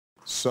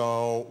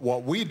So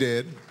what we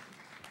did,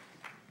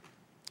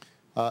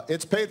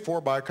 it's paid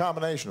for by a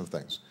combination of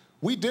things.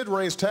 We did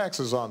raise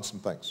taxes on some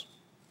things.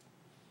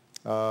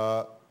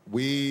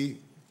 We,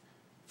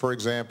 for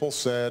example,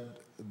 said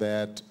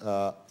that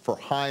for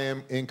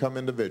high-income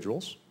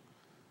individuals,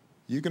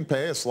 you can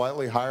pay a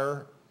slightly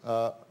higher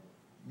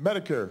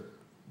Medicare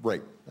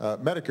rate,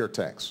 Medicare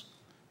tax.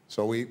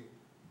 So we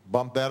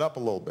bumped that up a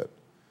little bit.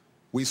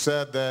 We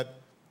said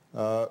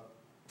that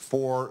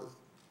for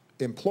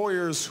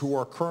employers who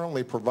are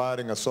currently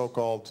providing a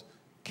so-called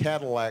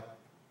Cadillac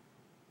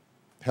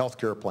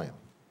healthcare plan,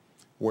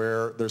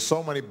 where there's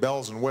so many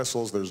bells and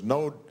whistles, there's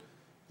no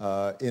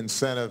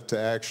incentive to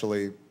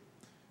actually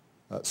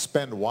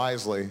spend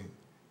wisely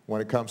when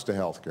it comes to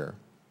healthcare.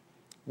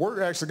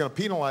 We're actually going to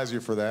penalize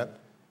you for that,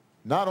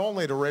 not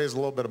only to raise a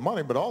little bit of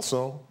money, but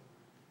also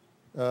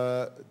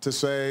to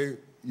say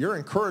you're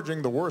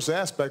encouraging the worst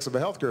aspects of a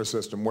healthcare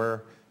system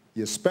where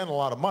you spend a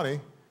lot of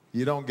money,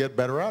 you don't get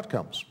better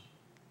outcomes.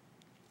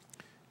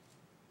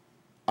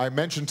 I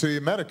mentioned to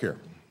you Medicare.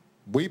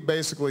 We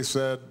basically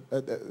said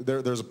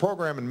there's a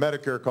program in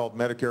Medicare called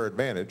Medicare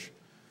Advantage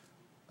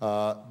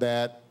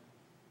that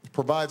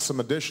provides some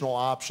additional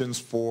options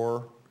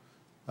for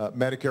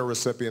Medicare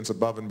recipients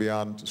above and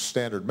beyond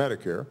standard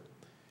Medicare.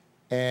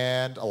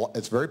 And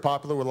it's very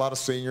popular with a lot of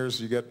seniors.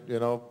 You get,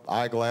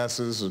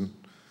 eyeglasses and,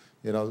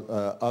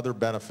 other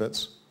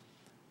benefits.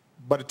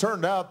 But it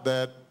turned out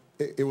that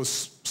it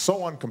was so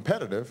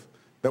uncompetitive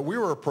that we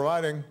were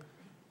providing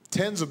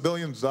tens of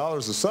billions of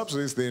dollars of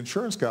subsidies to the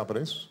insurance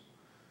companies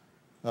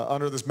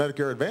under this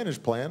Medicare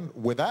Advantage plan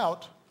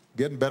without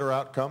getting better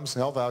outcomes,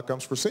 health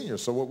outcomes for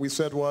seniors. So what we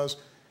said was,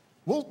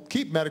 we'll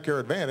keep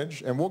Medicare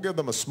Advantage and we'll give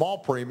them a small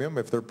premium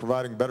if they're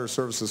providing better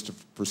services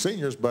for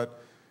seniors,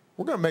 but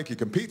we're going to make you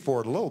compete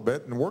for it a little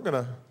bit, and we're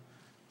going to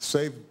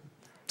save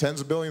tens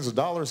of billions of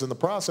dollars in the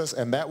process,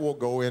 and that will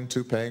go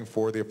into paying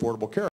for the Affordable Care